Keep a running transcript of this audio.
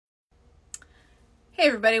Hey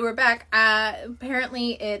everybody, we're back.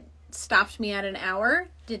 Apparently it stopped me at an hour,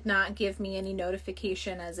 did not give me any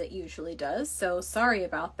notification as it usually does, so sorry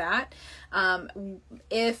about that.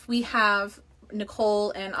 If we have Nicole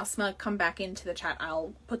and Asma come back into the chat,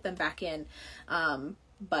 I'll put them back in.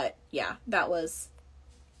 But yeah, that was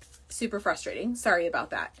super frustrating. Sorry about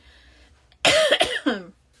that.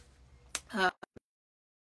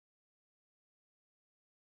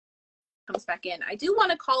 Comes back in. I do want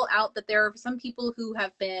to call out that there are some people who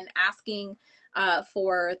have been asking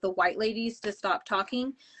for the white ladies to stop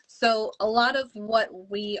talking. So a lot of what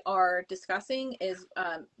we are discussing is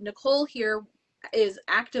Nicole here is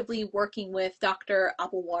actively working with Dr.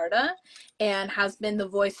 Abelwarda and has been the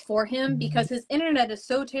voice for him because his internet is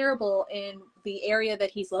so terrible in the area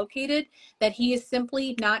that he's located that he is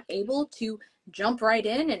simply not able to jump right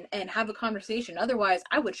in and have a conversation. Otherwise,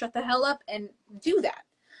 I would shut the hell up and do that.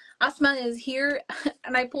 Asma is here,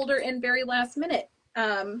 and I pulled her in very last minute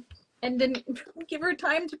and didn't give her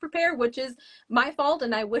time to prepare, which is my fault,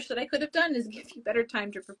 and I wish that I could have done is give you better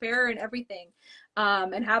time to prepare and everything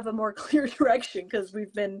and have a more clear direction because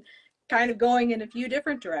we've been kind of going in a few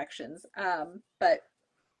different directions. But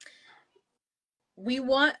we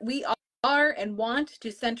are and want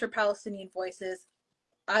to center Palestinian voices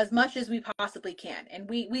as much as we possibly can. And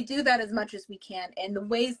we do that as much as we can in the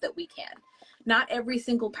ways that we can. Not every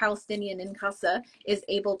single Palestinian in Gaza is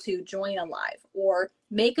able to join a live or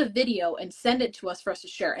make a video and send it to us for us to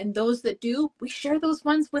share. And those that do, we share those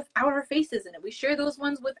ones without our faces in it. We share those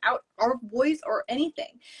ones without our voice or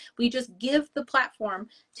anything. We just give the platform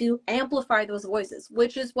to amplify those voices,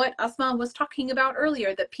 which is what Asma was talking about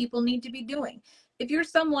earlier that people need to be doing. If you're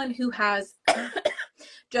someone who has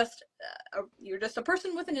you're just a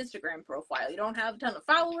person with an Instagram profile, you don't have a ton of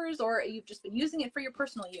followers, or you've just been using it for your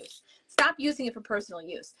personal use, stop using it for personal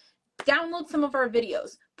use. Download some of our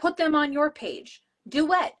videos, put them on your page,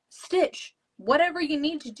 duet, stitch, whatever you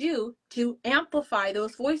need to do to amplify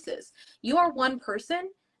those voices. You are one person,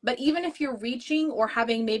 but even if you're reaching or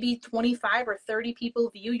having maybe 25 or 30 people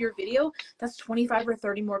view your video, that's 25 or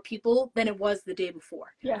 30 more people than it was the day before,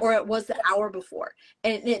 yes, or it was the hour before.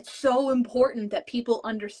 And it's so important that people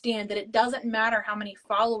understand that it doesn't matter how many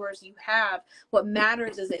followers you have. What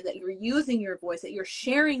matters is that you're using your voice, that you're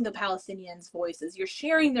sharing the Palestinians' voices, you're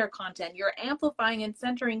sharing their content, you're amplifying and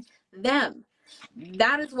centering them.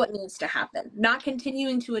 That is what needs to happen, not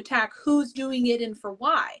continuing to attack who's doing it and for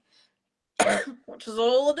why. Which is a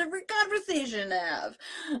whole different conversation to have.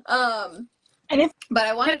 And but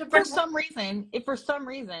I wanted to for some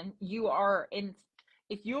reason you are in,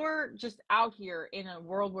 if you're just out here in a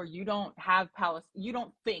world where you don't have you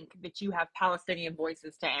don't think that you have Palestinian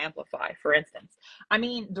voices to amplify, for instance, I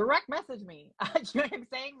mean, direct message me. You know what I'm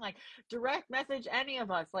saying? Like, direct message any of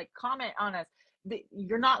us, like, comment on us.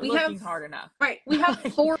 You're not looking hard enough. Right. We have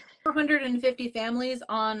 450 families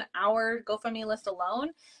on our GoFundMe list alone.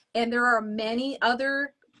 And there are many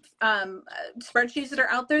other spreadsheets that are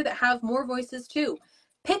out there that have more voices too.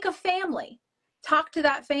 Pick a family, talk to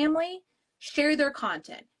that family, share their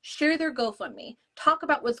content, share their GoFundMe, talk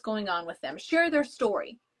about what's going on with them, share their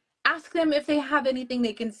story. Ask them if they have anything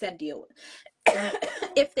they can send you.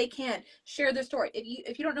 If they can, share their story.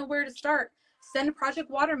 If you don't know where to start, send Project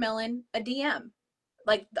Watermelon a DM.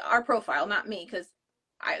 Like our profile, not me, because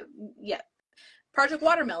Project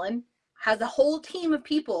Watermelon has a whole team of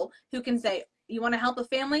people who can say, you want to help a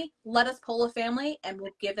family? Let us pull a family and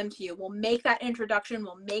we'll give them to you. We'll make that introduction,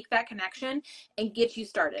 we'll make that connection and get you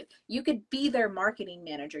started. You could be their marketing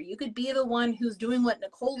manager. You could be the one who's doing what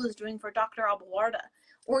Nicole is doing for Dr. Abelwarda.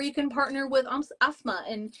 Or you can partner with Asma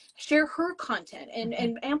and share her content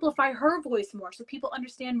and amplify her voice more so people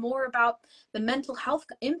understand more about the mental health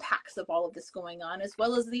impacts of all of this going on, as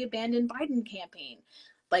well as the Abandon Biden campaign.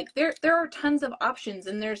 Like there are tons of options,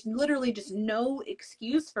 and there's literally just no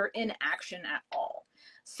excuse for inaction at all.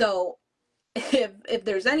 So if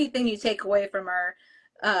there's anything you take away from our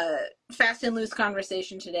fast and loose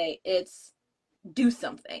conversation today, it's do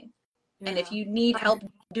something. Yeah. And if you need help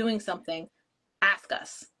doing something, ask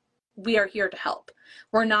us. We are here to help.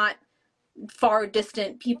 We're not far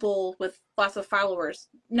distant people with lots of followers.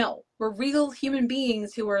 No, we're real human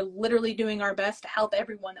beings who are literally doing our best to help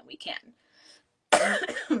everyone that we can.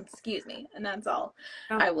 Excuse me, and that's all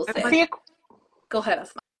I will say. Go ahead,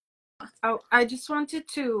 Asma. I just wanted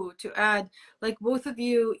to add, like, both of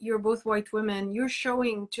you, you're both white women. You're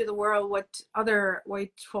showing to the world what other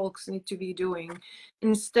white folks need to be doing,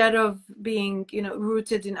 instead of being,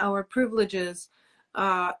 rooted in our privileges.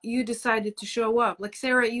 You decided to show up. Like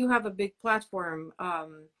Sarah, you have a big platform.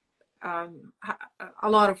 a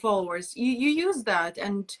lot of followers, you use that,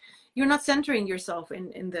 and you're not centering yourself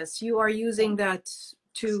in this. You are using that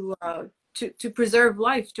to to preserve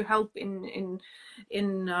life, to help in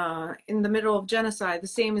the middle of genocide. The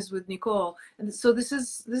same is with Nicole. And so this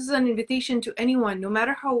is an invitation to anyone, no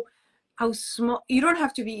matter how small. You don't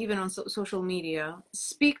have to be even on social media.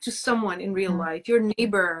 Speak to someone in real life, your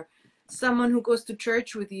neighbor, someone who goes to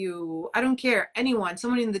church with you. I don't care, anyone,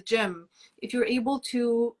 someone in the gym. If you're able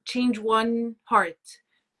to change one heart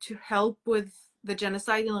to help with the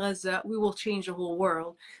genocide in Gaza, we will change the whole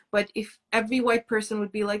world. But if every white person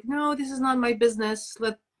would be like, no, this is not my business,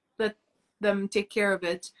 let them take care of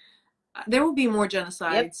it, there will be more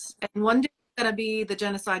genocides. Yep. And one day it's gonna be the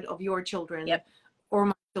genocide of your children. Yep. Or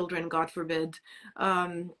my children, God forbid.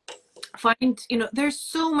 Find, there's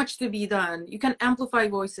so much to be done. You can amplify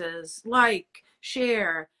voices, like,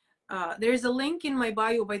 share. There's a link in my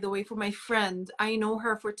bio, by the way, for my friend. I know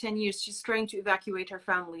her for 10 years. She's trying to evacuate her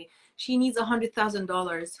family. She needs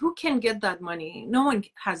 $100,000. Who can get that money? No one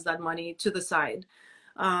has that money to the side.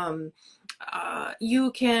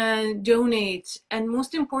 You can donate, and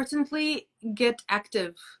most importantly, get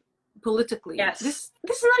active politically. Yes. This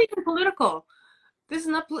is not even political. This is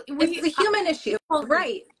not. It's a human issue,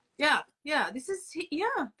 right? Yeah. This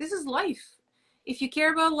is life. If you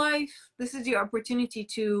care about life, this is your opportunity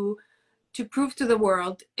to prove to the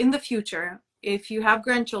world in the future. If you have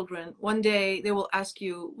grandchildren, one day they will ask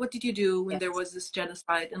you, what did you do when there was this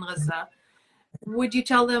genocide in Gaza? Would you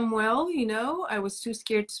tell them, well, I was too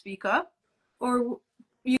scared to speak up? Or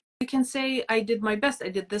you can say, I did my best. I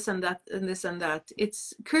did this and that and this and that.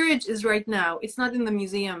 It's courage is right now. It's not in the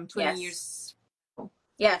museum 20 years.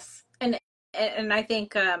 Yes. And I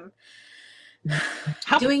think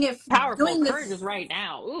How doing it powerful doing courage this is right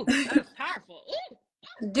now. Ooh, that's powerful.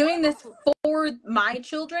 Ooh. Doing this for my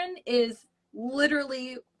children is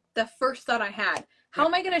literally the first thought I had. How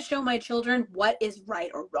am I going to show my children what is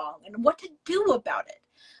right or wrong and what to do about it?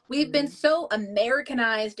 We've been so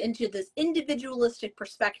Americanized into this individualistic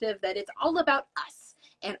perspective that it's all about us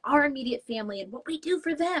and our immediate family and what we do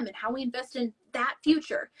for them and how we invest in that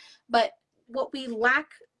future. But what we lack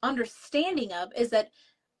understanding of is that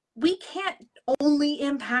we can't only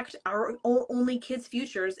impact our only kids'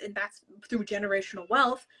 futures, and that's through generational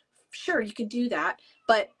wealth. Sure, you can do that,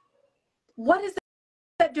 but what is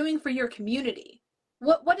that doing for your community?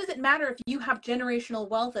 What does it matter if you have generational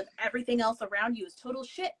wealth if everything else around you is total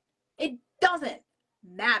shit? It doesn't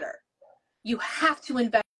matter. You have to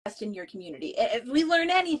invest in your community. If we learn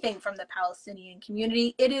anything from the Palestinian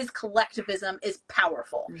community, it is collectivism is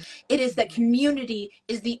powerful. It is that community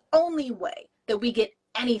is the only way that we get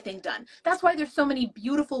anything done. That's why there's so many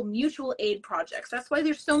beautiful mutual aid projects. That's why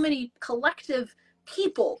there's so many collective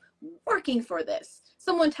people working for this.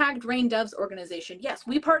 Someone tagged Rain Dove's organization. Yes,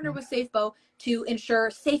 we partner with SafeBow to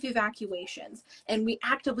ensure safe evacuations, and we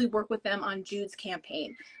actively work with them on Jude's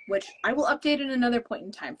campaign, which I will update at another point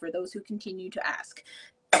in time for those who continue to ask.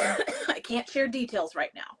 I can't share details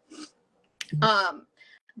right now.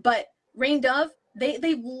 But Rain Dove,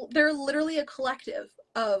 they're literally a collective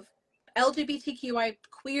of LGBTQI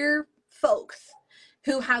queer folks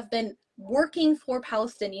who have been working for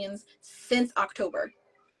Palestinians since October,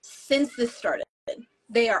 since this started.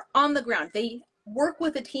 They are on the ground. They work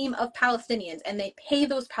with a team of Palestinians and they pay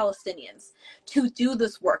those Palestinians to do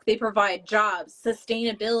this work. They provide jobs,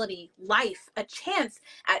 sustainability, life, a chance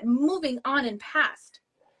at moving on and past.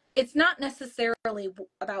 It's not necessarily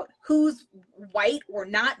about who's white or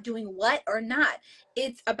not doing what or not.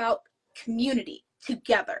 It's about community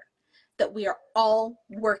together, that we are all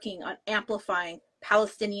working on amplifying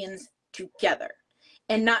Palestinians together.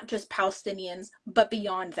 And not just Palestinians, but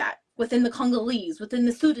beyond that, within the Congolese, within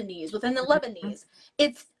the Sudanese, within the Lebanese.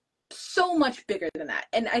 It's so much bigger than that.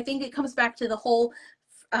 And I think it comes back to the whole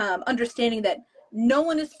understanding that no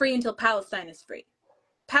one is free until Palestine is free.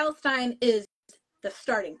 Palestine is the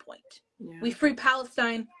starting point. Yeah. We free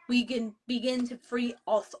Palestine, we can begin to free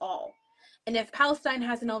us all. And if Palestine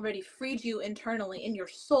hasn't already freed you internally in your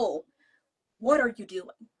soul, what are you doing?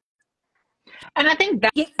 And I think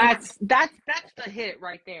that's the hit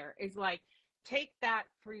right there, is like, take that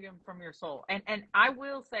freedom from your soul. And I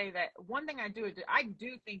will say that one thing I do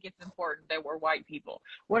think it's important that we're white people.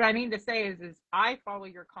 What I mean to say is I follow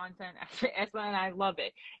your content and I love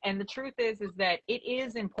it. And the truth is that it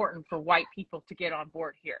is important for white people to get on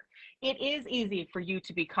board here. It is easy for you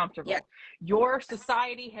to be comfortable. Yeah. Your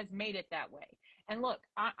society has made it that way. And look,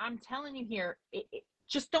 I'm telling you here,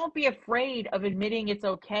 just don't be afraid of admitting it's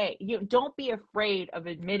okay. Don't be afraid of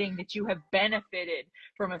admitting that you have benefited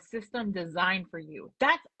from a system designed for you.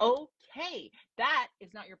 That's okay. That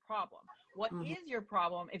is not your problem. What is your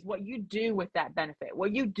problem is what you do with that benefit,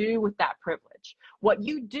 what you do with that privilege, what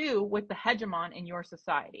you do with the hegemon in your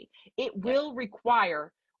society. It will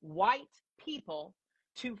require white people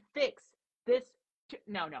to fix this.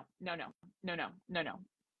 No.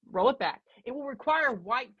 Roll it back. It will require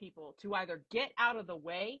white people to either get out of the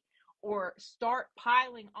way or start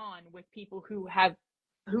piling on with people who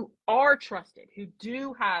are trusted, who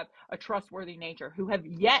do have a trustworthy nature, who have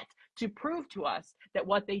yet to prove to us that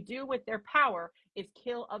what they do with their power is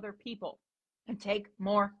kill other people and take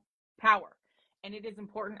more power. And it is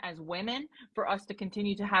important as women for us to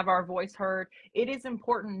continue to have our voice heard. It is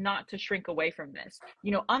important not to shrink away from this.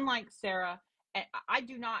 Unlike Sarah, I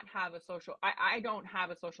do not have I don't have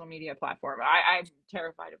a social media platform. I'm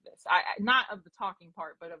terrified of this. Not of the talking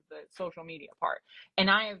part, but of the social media part. And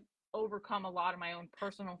I have overcome a lot of my own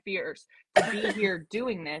personal fears to be here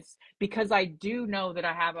doing this, because I do know that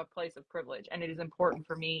I have a place of privilege, and it is important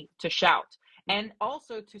for me to shout and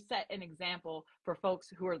also to set an example for folks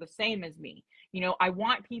who are the same as me. I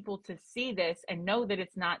want people to see this and know that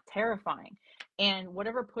it's not terrifying, and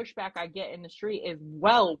whatever pushback I get in the street is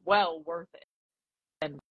well worth it.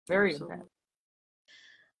 And very intense.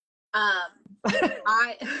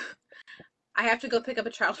 I have to go pick up a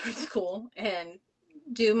child from school and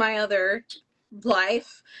do my other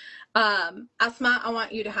life. Asma, I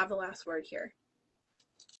want you to have the last word here.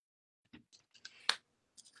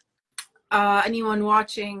 Anyone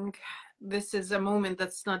watching, this is a moment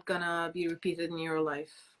that's not gonna be repeated in your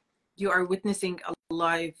life. You are witnessing a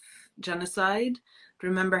live genocide.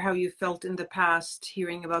 Remember how you felt in the past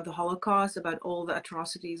hearing about the Holocaust, about all the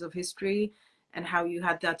atrocities of history, and how you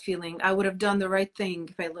had that feeling, I would have done the right thing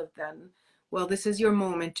if I lived then. Well, this is your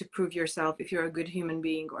moment to prove yourself if you're a good human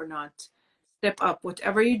being or not. Step up.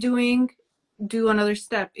 Whatever you're doing, do another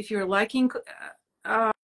step. If you're liking,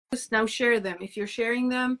 now share them. If you're sharing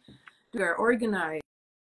them, organize,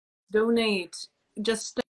 donate,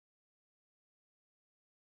 just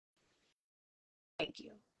Thank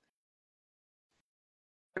you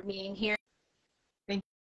for being here. Thank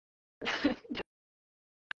you.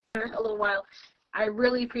 A little while. I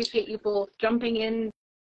really appreciate you both jumping in.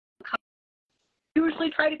 I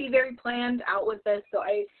usually try to be very planned out with this, so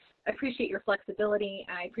I appreciate your flexibility,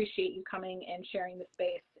 and I appreciate you coming and sharing the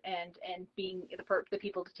space and being the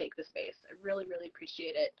people to take the space. I really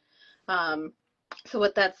appreciate it. So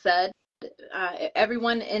with that said,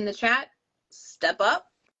 everyone in the chat, step up,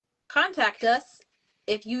 contact us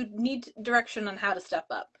if you need direction on how to step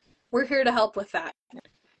up. We're here to help with that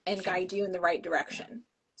and guide you in the right direction.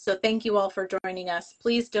 So thank you all for joining us.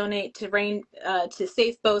 Please donate to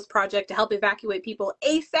Safe Bows Project to help evacuate people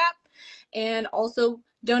ASAP, and also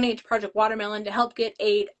donate to Project Watermelon to help get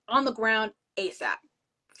aid on the ground ASAP.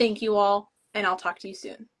 Thank you all, and I'll talk to you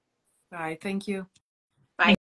soon. bye. Thank you. Bye.